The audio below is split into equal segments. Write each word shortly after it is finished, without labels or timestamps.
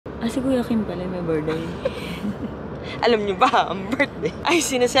Si Kuya Kim pala may birthday. Alam niyo ba, ang birthday ay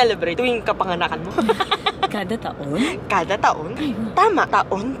sineselebrate tuwing kapanganakan mo. Kada taon? Kada taon? Tama,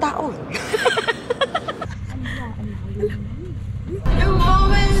 taon-taon. Your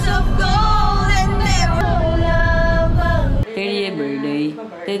moments of gold and never love. 30th birthday.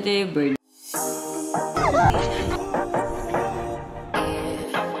 30th birthday.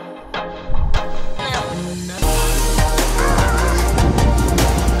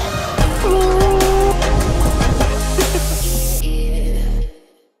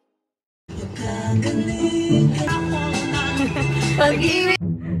 Pag-ibig.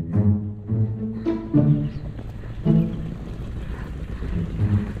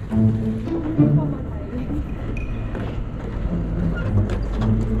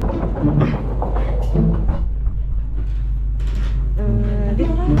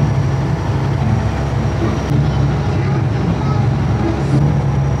 Dito ka.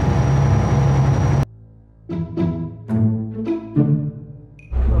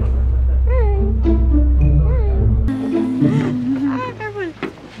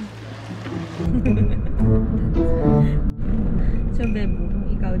 So, Bebo, kung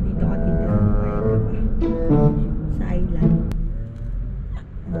ikaw dito ka titira, kaya ka ba? Sa island.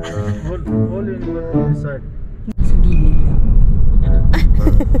 All in one side. Sa gilid lang.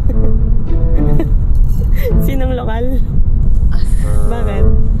 Sinong lokal? Bakit?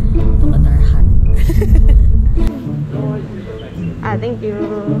 Ito katarhan. Thank you.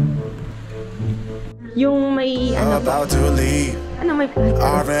 Yung may ano About to leave, may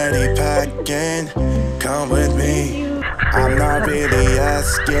already packing. Come with me. I'm not really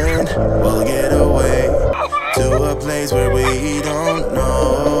asking. We'll get away to a place where we don't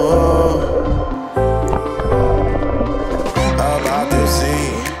know. About to see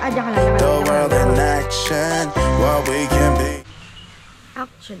the world in action, what we can be.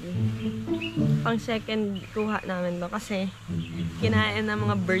 Actually, pang second kuha namin doon kasi kinain ng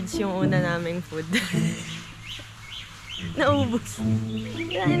mga birds yung una naming food. Naubos.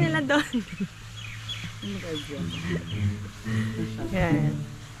 Kinain nila doon. Yan.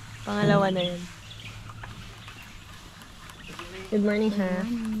 Pangalawa na yun. Good morning, ha?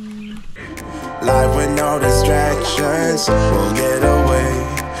 Life with no distractions, we'll get away.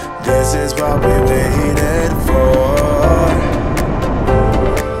 This is what we waited for.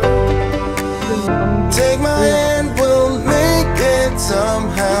 Take my hand, we'll make it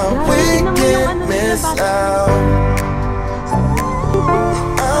somehow. We can't miss out.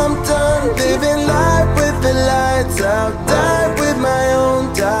 I'm done living life with the lights out. Die with my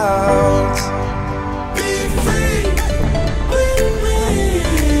own doubts. Be free with me.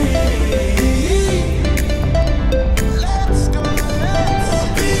 Let's go,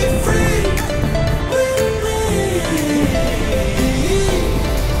 let's be free with me.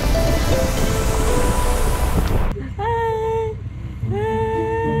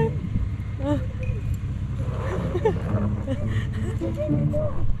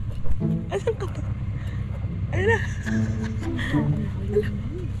 Asan ka ba? Ayun na.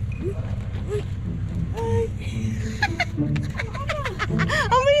 Ay.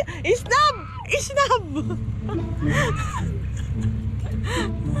 Amoy, isnab! Isnab!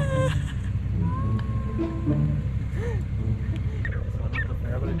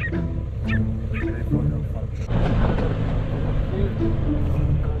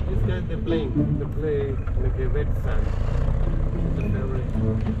 This guy they play like a wet sand. It's a favorite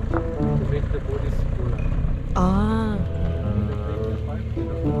to make the bodies cooler.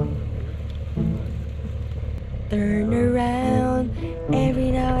 Turn around.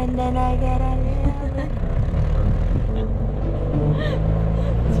 Every now and then I get a little.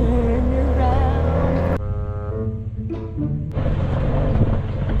 Turn around.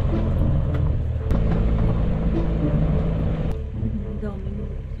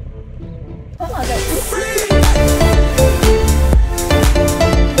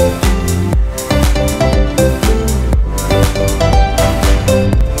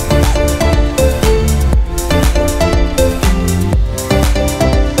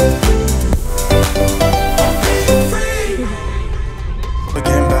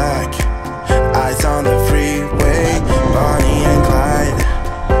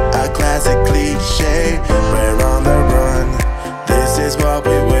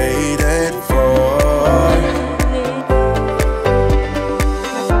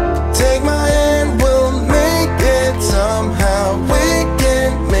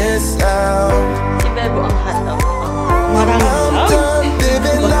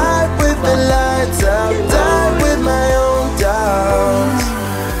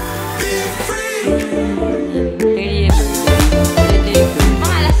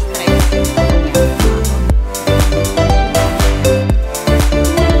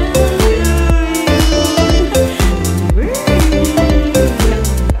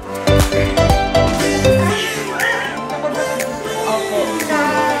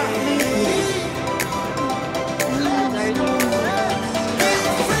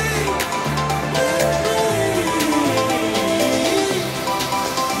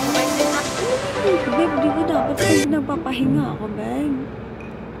 Pahinga ako, Ben.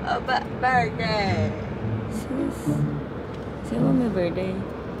 Birthday! Sus. Sino ba may birthday?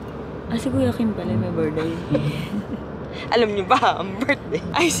 Si Kuya Kim pala may birthday. Alam niyo ba, ang birthday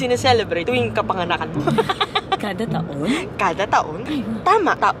ay sineselebrate tuwing kapanganakan mo. Kada taon? Kada taon?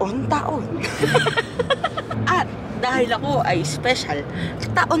 Tama, taon-taon. At dahil ako ay special,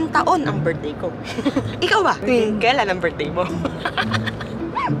 taon-taon ang birthday ko. Ikaw ba? Tuwing kailan ang birthday mo?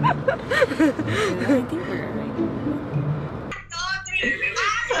 I think we're right.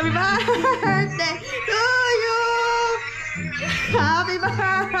 Happy birthday to you! Happy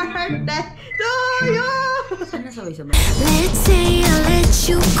birthday to you! Sana sabay-sabay. Let's say I let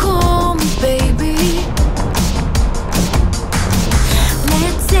you call me baby.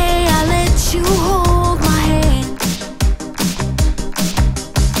 Let's say I let you hold my hand.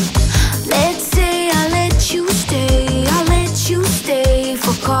 Let's say I let you stay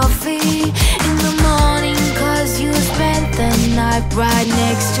for coffee in the morning, 'cause you spent the night right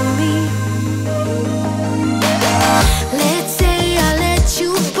next to me. Let's say I let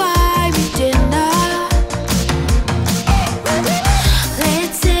you buy me dinner.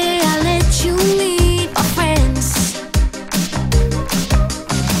 Let's say I let you meet my friends.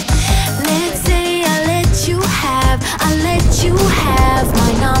 Let's say I let you have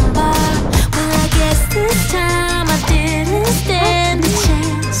my number. Well, I guess this time I didn't stand a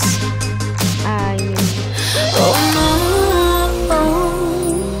chance. Oh no,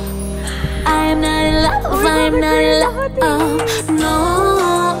 I'm not in love, I'm not in love, oh no.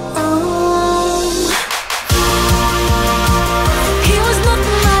 He was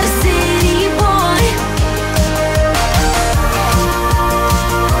nothing but a city boy.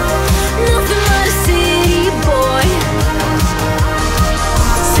 Nothing but a city boy.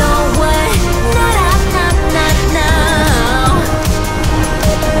 So what? Now.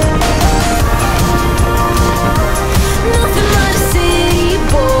 Nothing but a city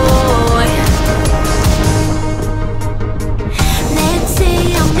boy. Let's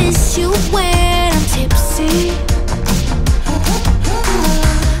say I miss you when I'm tipsy.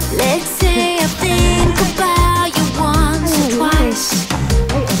 Let's say I think about you once or twice.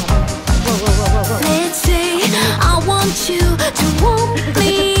 Let's say I want you to want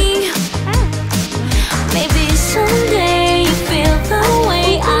me. Maybe someday you feel the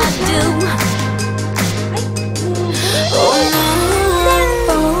way I do. Oh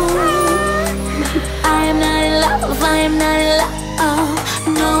no, I am not in love, I am not in love, oh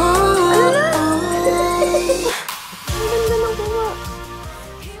no.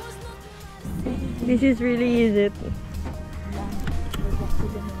 This is really easy.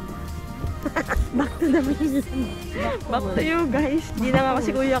 Back to the music. Back to you guys. Hindi na nga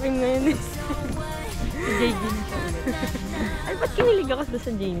kasi Kuya Kim ngayon eh. JG na siya ulit. Ay, ba't kinilig ako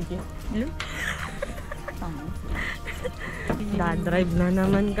sa JG? Da-drive na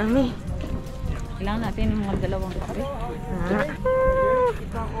naman kami. Kailangan natin yung mga dalawang kape.